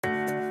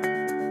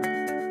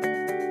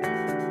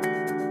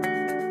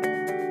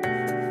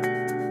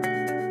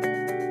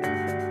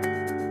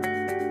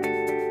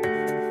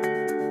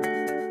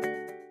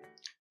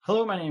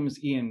Hello, my name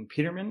is Ian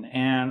Peterman,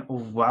 and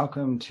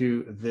welcome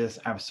to this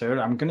episode.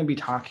 I'm going to be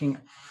talking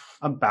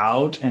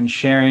about and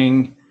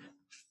sharing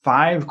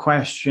 5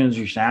 questions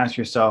you should ask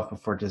yourself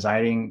before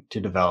deciding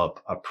to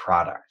develop a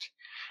product.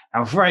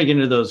 Now, before I get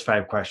into those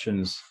 5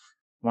 questions,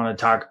 I want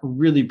to talk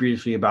really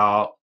briefly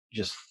about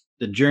just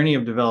the journey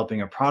of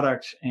developing a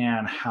product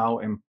and how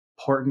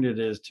important it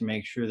is to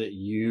make sure that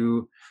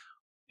you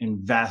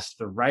invest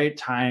the right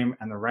time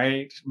and the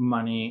right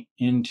money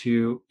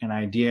into an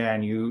idea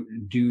and you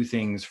do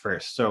things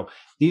first. So,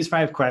 these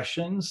 5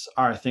 questions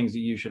are things that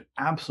you should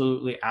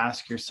absolutely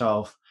ask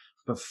yourself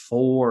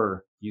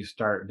before you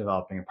start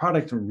developing a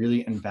product and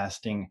really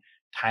investing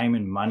time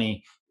and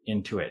money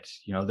into it.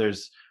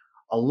 There's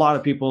a lot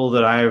of people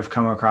that I've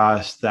come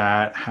across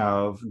that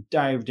have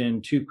dived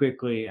in too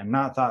quickly and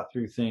not thought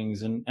through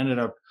things and ended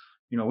up,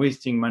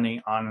 wasting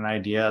money on an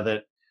idea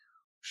that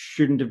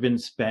shouldn't have been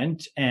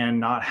spent and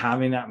not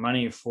having that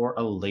money for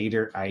a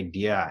later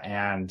idea.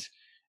 And,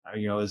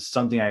 is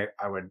something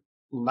I would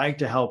like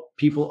to help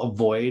people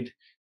avoid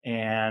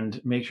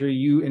and make sure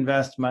you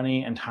invest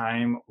money and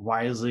time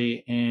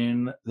wisely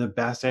in the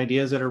best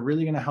ideas that are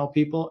really going to help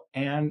people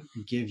and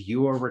give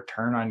you a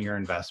return on your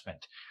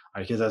investment.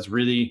 Because that's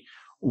really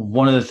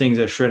one of the things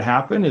that should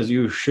happen is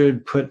you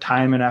should put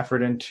time and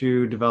effort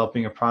into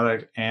developing a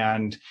product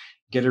and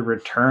get a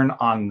return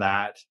on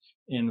that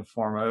in the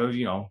form of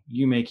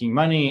you making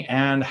money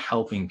and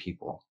helping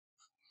people.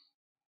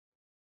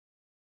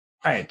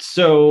 All right,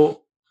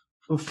 so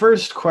the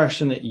first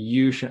question that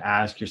you should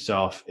ask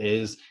yourself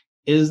is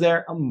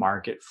there a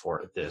market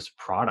for this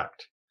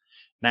product?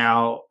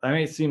 Now, that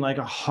may seem like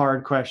a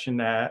hard question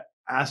to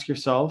ask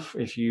yourself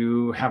if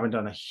you haven't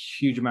done a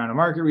huge amount of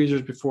market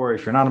research before,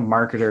 if you're not a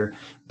marketer,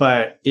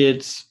 but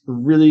it's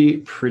really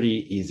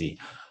pretty easy.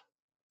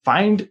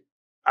 Find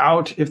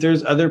out if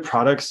there's other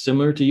products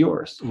similar to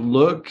yours.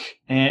 Look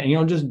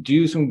and just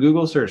do some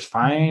Google search.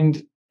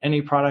 Find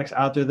any products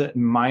out there that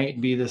might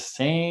be the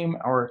same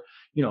or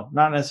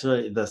not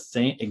necessarily the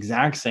same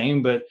exact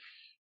same, but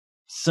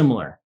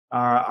similar.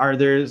 Are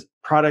there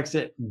products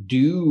that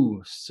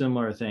do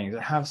similar things,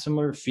 that have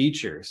similar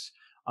features?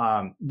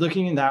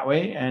 Looking in that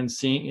way and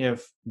seeing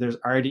if there's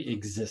already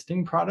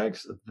existing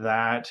products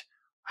that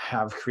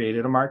have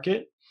created a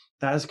market.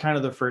 That's kind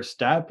of the first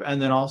step.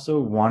 And then also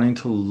wanting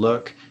to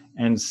look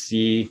and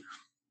see,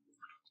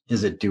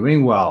 is it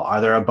doing well? Are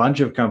there a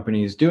bunch of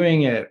companies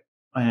doing it?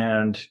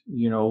 And,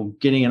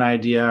 getting an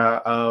idea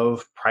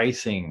of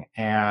pricing.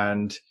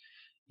 And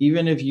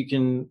even if you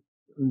can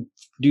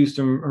do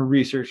some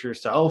research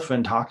yourself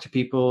and talk to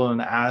people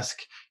and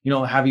ask,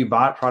 have you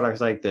bought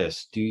products like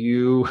this? Do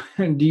you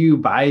do you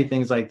buy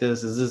things like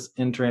this? Is this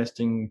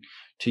interesting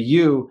to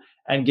you?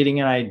 And getting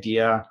an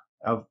idea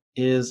of,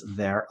 is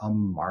there a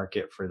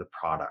market for the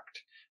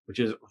product, which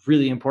is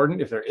really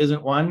important. If there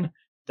isn't one,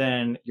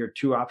 then your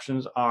 2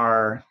 options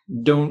are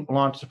don't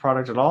launch the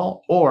product at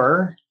all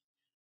or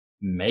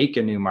make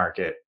a new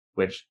market,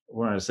 which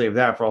we're going to save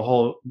that for a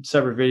whole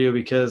separate video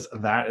because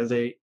that is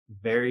a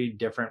very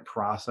different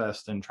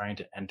process than trying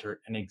to enter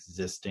an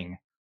existing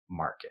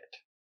market.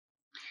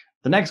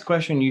 The next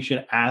question you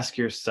should ask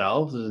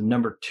yourself is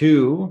number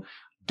 2,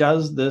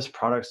 does this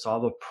product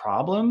solve a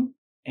problem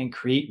and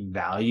create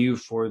value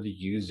for the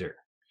user?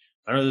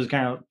 I know there's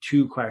kind of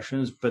 2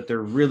 questions, but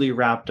they're really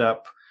wrapped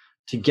up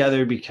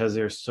together because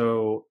they're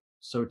so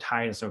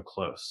tight and so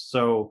close.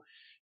 So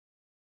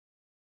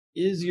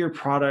is your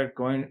product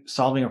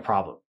solving a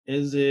problem?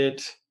 Is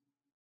it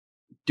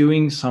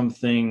doing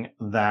something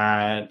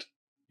that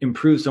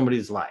improves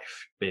somebody's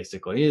life?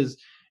 Basically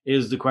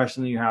is the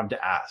question that you have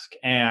to ask.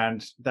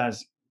 And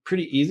that's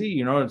pretty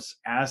easy. It's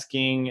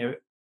asking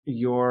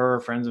your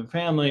friends and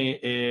family.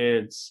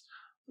 It's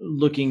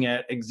looking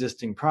at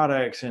existing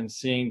products and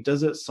seeing,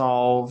 does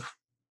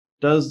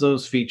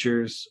those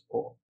features,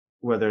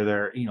 whether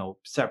they're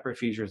separate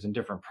features in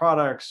different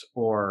products,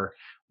 or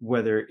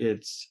whether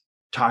it's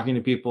talking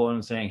to people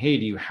and saying, hey,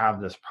 do you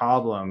have this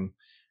problem?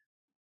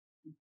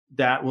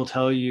 That will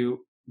tell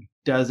you,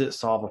 does it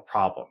solve a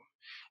problem?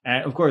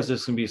 And of course,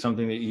 this can be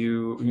something that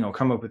you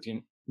come up with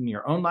in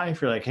your own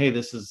life. You're like, hey,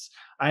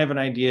 I have an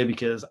idea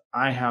because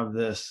I have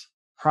this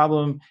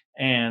problem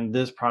and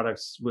this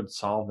product would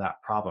solve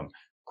that problem.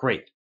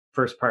 Great.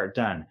 First part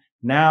done.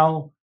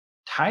 Now,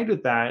 tied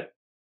with that,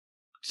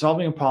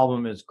 solving a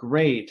problem is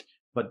great,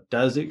 but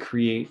does it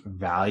create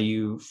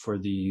value for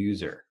the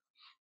user?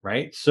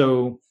 Right?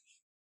 So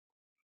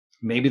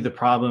maybe the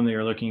problem that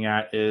you're looking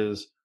at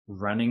is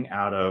running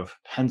out of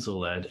pencil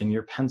lead in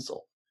your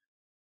pencil.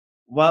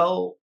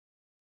 Well,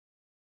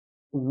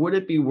 would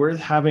it be worth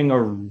having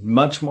a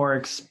much more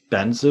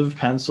expensive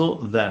pencil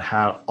that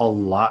had a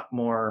lot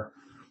more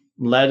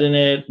lead in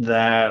it,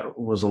 that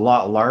was a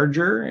lot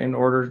larger in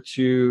order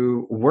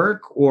to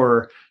work,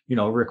 or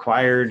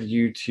required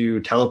you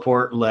to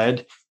teleport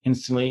lead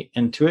instantly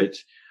into it?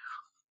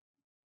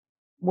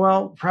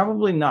 Well,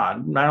 probably not.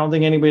 I don't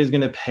think anybody's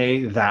going to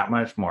pay that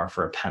much more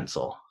for a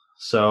pencil.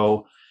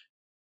 So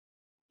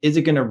is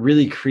it going to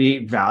really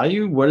create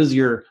value? What is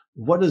your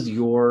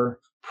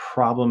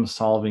problem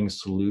solving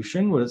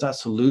solution? What does that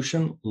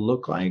solution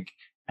look like?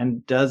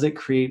 And does it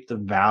create the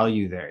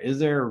value there? Is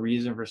there a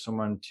reason for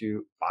someone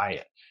to buy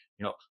it?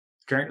 You know,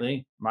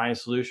 currently my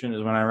solution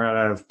is when I run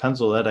out of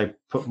pencil lead, I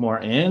put more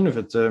in if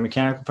it's a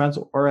mechanical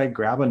pencil, or I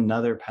grab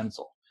another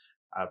pencil,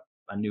 uh,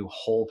 a new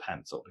whole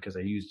pencil because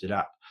I used it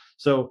up.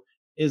 So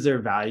is there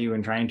value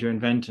in trying to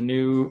invent a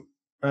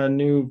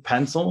new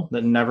pencil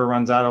that never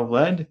runs out of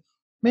lead?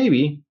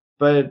 Maybe,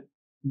 but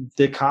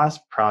the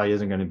cost probably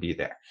isn't going to be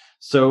there.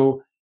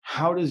 So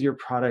how does your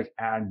product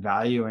add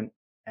value,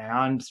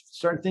 and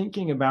start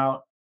thinking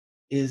about,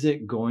 is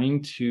it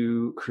going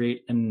to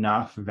create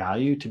enough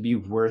value to be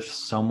worth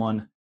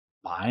someone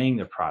buying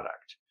the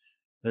product?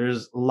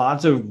 There's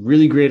lots of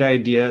really great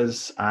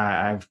ideas.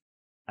 I've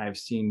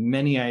seen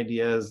many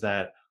ideas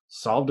that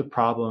solved a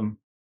problem,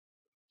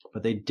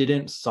 but they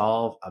didn't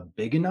solve a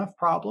big enough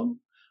problem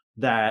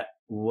that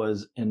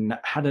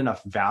had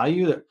enough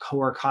value, that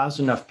or caused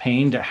enough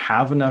pain to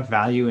have enough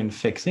value in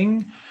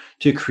fixing,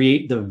 to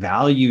create the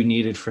value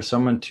needed for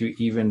someone to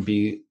even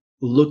be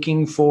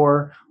looking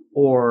for,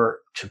 or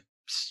to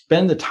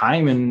spend the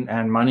time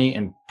and money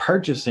in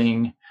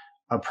purchasing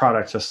a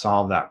product to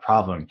solve that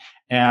problem.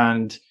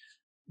 And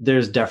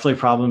there's definitely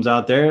problems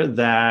out there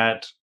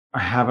that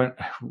haven't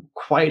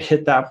quite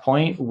hit that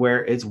point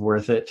where it's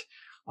worth it.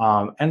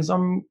 And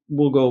some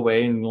will go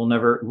away, and we'll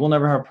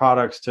never have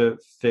products to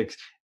fix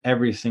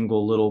every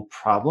single little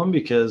problem,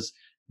 because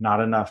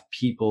not enough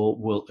people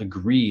will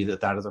agree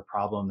that that is a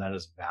problem that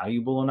is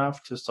valuable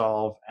enough to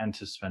solve and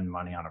to spend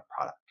money on a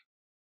product.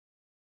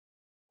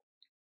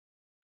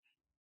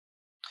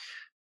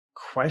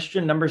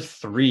 Question number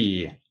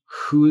three: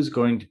 who's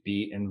going to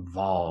be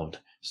involved?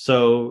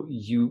 So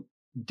you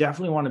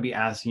definitely want to be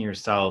asking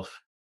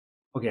yourself,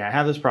 okay, I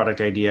have this product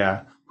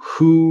idea.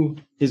 Who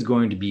is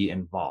going to be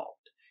involved?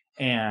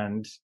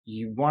 And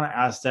you want to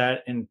ask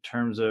that in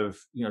terms of,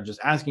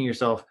 just asking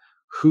yourself,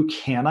 who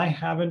can I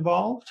have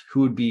involved? Who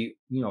would be,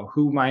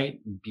 who might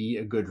be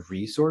a good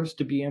resource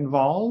to be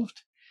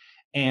involved?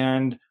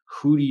 And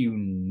who do you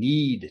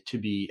need to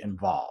be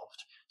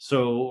involved?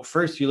 So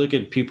first you look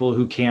at people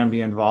who can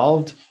be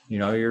involved.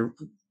 You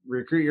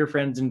recruit your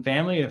friends and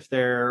family if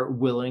they're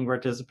willing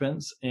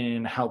participants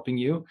in helping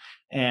you,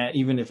 and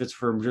even if it's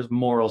for just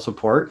moral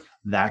support,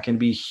 that can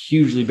be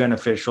hugely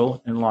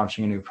beneficial in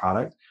launching a new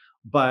product.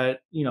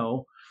 But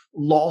we'll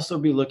also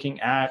be looking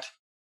at,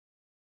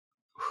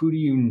 who do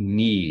you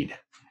need?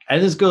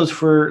 And this goes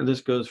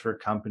for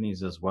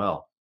companies as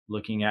well,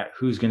 looking at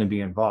who's going to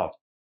be involved,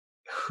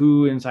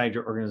 who inside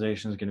your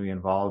organization is going to be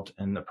involved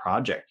in the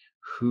project,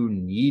 who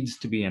needs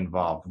to be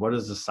involved, what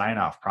is the sign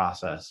off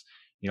process,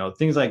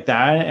 things like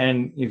that.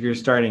 And if you're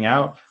starting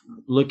out,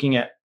 looking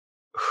at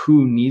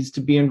who needs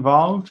to be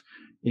involved,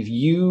 if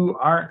you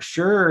aren't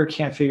sure or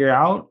can't figure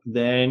out,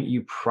 then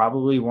you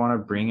probably want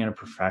to bring in a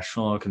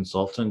professional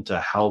consultant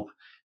to help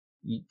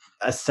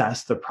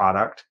assess the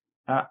product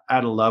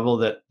at a level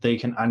that they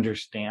can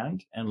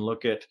understand, and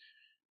look at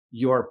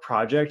your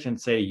project and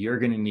say, you're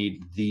going to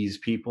need these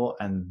people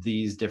and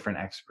these different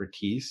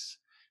expertise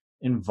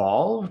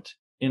involved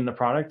in the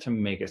product to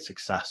make it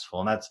successful.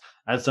 And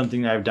that's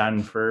something that I've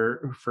done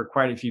for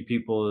quite a few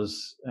people,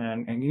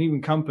 and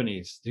even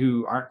companies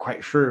who aren't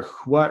quite sure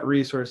what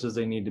resources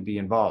they need to be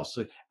involved.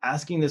 So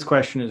asking this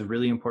question is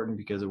really important,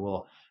 because it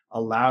will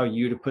allow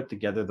you to put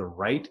together the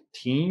right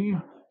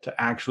team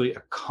to actually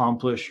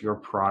accomplish your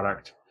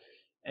product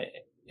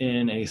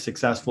in a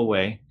successful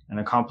way, and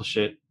accomplish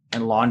it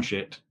and launch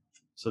it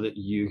so that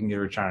you can get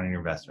a return on your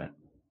investment.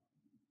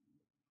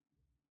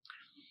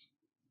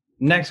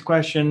 Next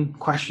question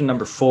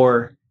number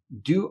 4: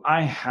 do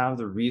I have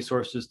the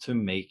resources to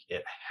make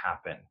it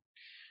happen?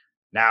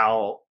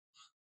 Now,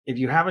 if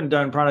you haven't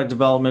done product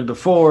development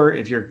before,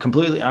 if you're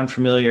completely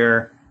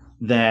unfamiliar,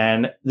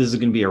 then this is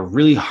going to be a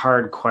really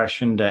hard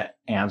question to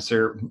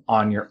answer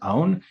on your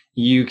own.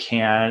 You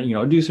can,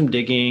 do some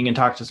digging and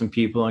talk to some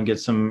people and get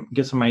some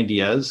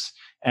ideas,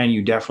 and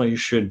you definitely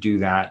should do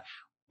that.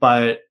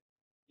 But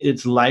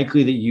it's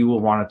likely that you will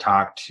want to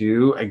talk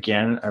to,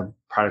 again, a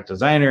product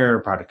designer,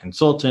 a product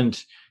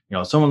consultant,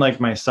 someone like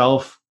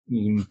myself.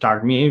 You can talk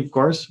to me, of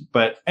course,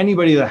 but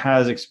anybody that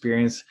has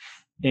experience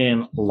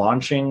in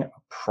launching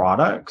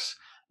products,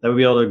 that will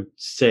be able to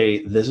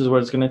say, this is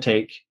what it's going to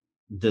take.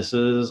 This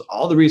is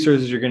all the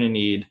resources you're going to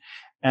need.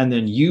 And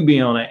then you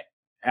being able to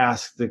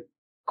ask the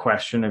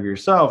question of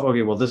yourself,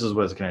 okay, well, this is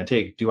what it's going to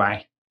take. Do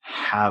I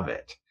have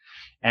it?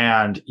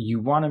 And you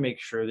want to make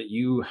sure that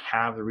you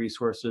have the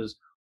resources,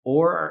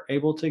 or are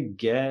able to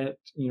get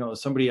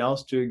somebody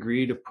else to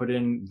agree to put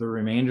in the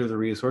remainder of the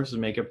resources,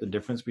 make up the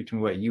difference between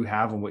what you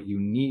have and what you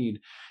need.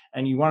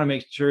 And you want to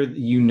make sure that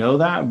you know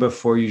that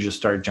before you just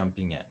start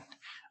jumping in.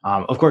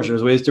 Of course,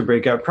 there's ways to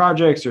break up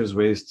projects. There's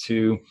ways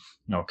to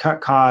cut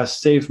costs,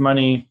 save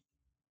money,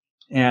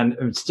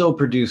 and still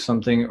produce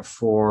something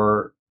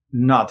for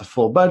not the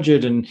full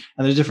budget. And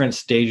there's different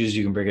stages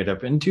you can break it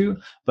up into.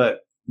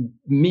 But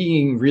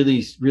being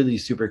really, really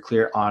super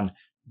clear on,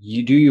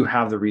 do you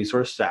have the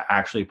resource to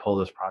actually pull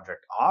this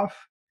project off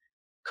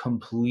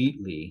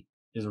completely,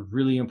 is a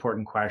really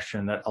important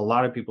question that a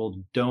lot of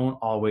people don't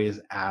always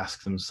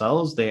ask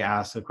themselves. They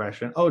ask the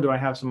question, oh, do I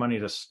have some money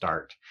to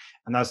start?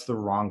 And that's the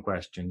wrong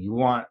question. You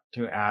want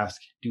to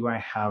ask, do I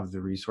have the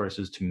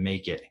resources to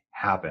make it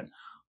happen?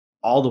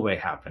 All the way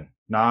happen,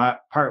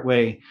 not part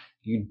way.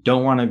 You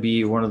don't want to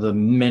be one of the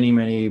many,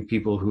 many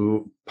people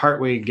who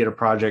part way get a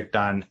project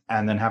done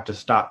and then have to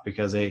stop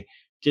because they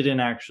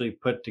didn't actually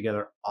put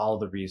together all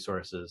the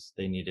resources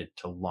they needed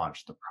to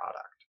launch the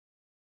product.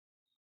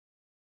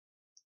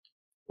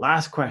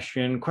 Last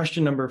question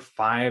number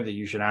 5 that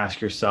you should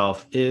ask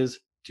yourself is,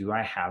 do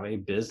I have a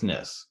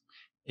business?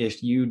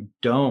 If you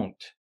don't,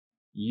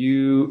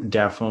 you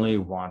definitely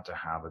want to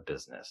have a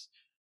business.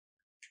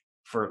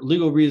 For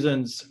legal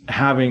reasons,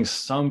 having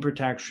some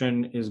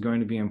protection is going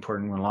to be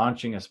important when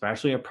launching,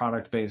 especially a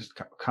product-based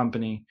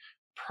company.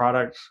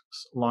 Product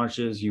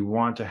launches, you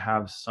want to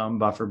have some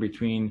buffer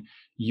between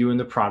you and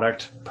the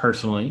product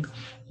personally.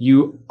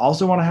 You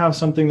also want to have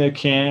something that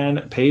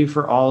can pay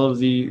for all of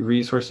the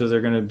resources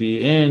they're going to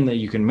be in, that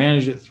you can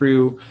manage it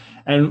through.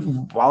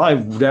 And while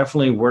I've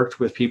definitely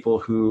worked with people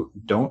who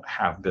don't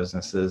have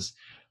businesses,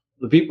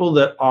 the people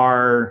that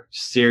are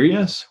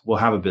serious will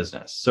have a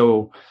business.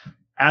 So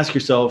ask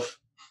yourself,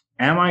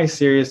 am I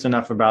serious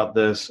enough about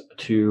this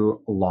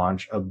to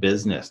launch a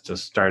business, to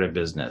start a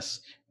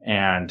business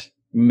and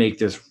make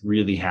this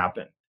really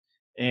happen?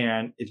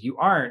 And if you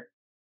aren't,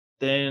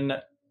 then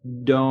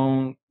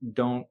don't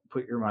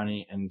put your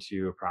money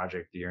into a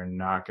project that you're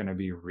not going to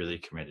be really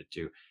committed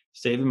to.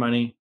 Save the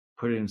money,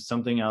 put it in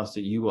something else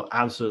that you will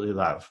absolutely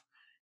love.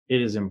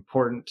 It is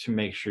important to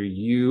make sure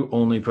you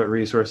only put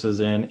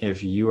resources in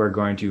if you are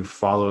going to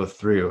follow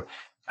through.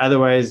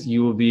 Otherwise,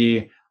 you will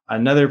be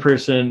another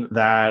person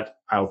that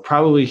I'll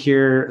probably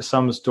hear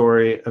some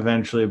story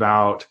eventually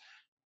about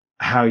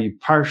how you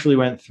partially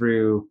went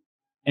through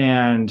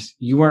and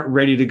you weren't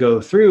ready to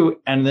go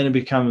through. And then it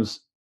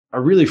becomes a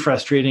really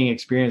frustrating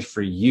experience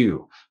for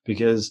you,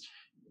 because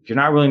if you're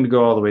not willing to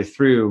go all the way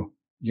through,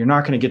 you're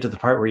not going to get to the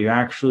part where you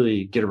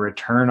actually get a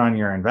return on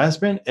your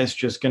investment. It's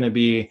just going to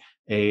be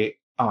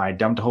oh, I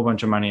dumped a whole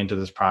bunch of money into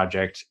this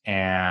project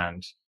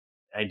and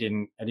I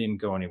didn't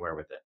go anywhere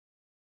with it.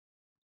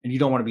 And you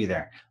don't want to be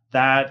there.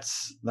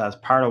 That's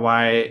part of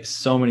why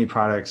so many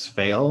products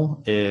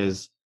fail,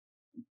 is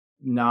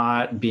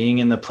not being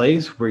in the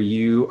place where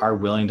you are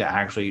willing to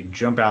actually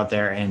jump out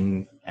there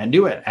and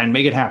do it and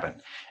make it happen.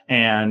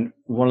 And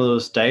one of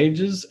those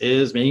stages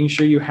is making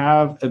sure you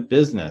have a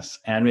business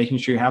and making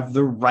sure you have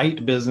the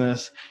right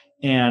business,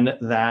 and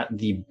that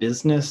the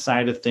business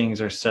side of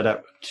things are set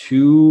up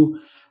to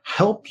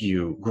help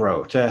you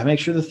grow, to make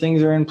sure the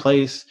things are in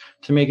place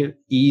to make it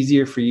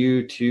easier for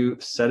you to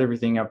set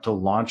everything up to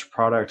launch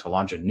product, to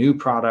launch a new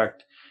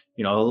product.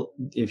 You know,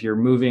 if you're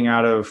moving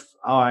out of,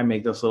 oh, I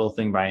make this little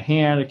thing by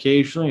hand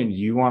occasionally, and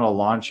you want to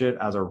launch it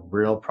as a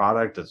real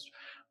product that's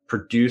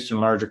produced in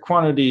larger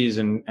quantities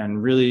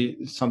and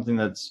really something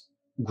that's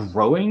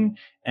growing,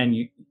 and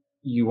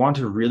you want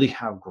to really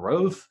have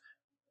growth,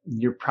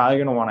 you're probably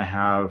going to want to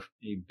have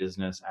a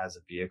business as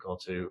a vehicle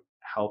to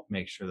help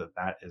make sure that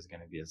that is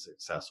going to be as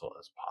successful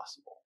as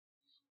possible.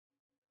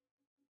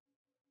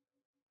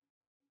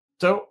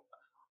 So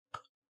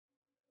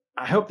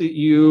I hope that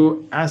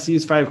you ask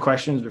these 5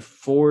 questions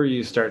before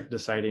you start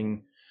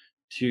deciding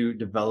to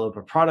develop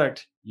a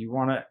product. You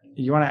want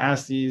to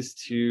ask these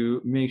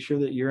to make sure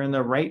that you're in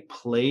the right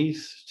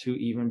place to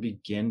even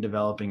begin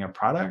developing a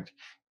product,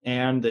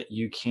 and that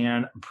you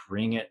can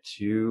bring it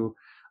to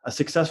a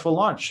successful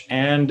launch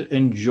and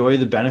enjoy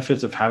the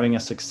benefits of having a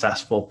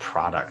successful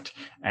product,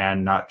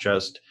 and not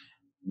just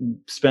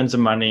spend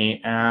some money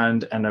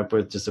and end up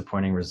with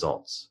disappointing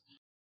results.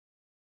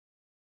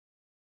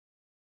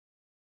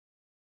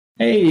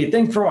 Hey,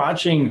 thanks for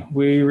watching.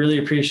 We really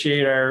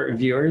appreciate our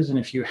viewers. And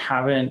if you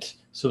haven't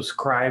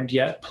subscribed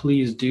yet,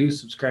 please do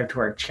subscribe to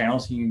our channel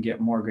so you can get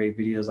more great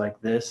videos like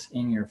this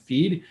in your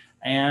feed,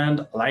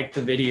 and like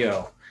the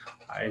video.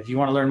 If you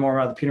want to learn more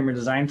about the Peterman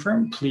Design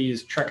Firm,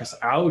 please check us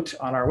out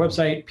on our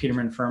website,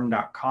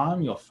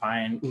 petermanfirm.com. You'll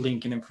find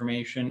link and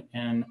information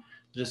in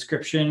the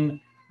description.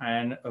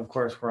 And of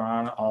course, we're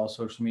on all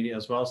social media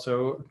as well.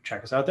 So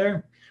check us out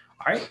there.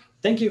 All right.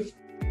 Thank you.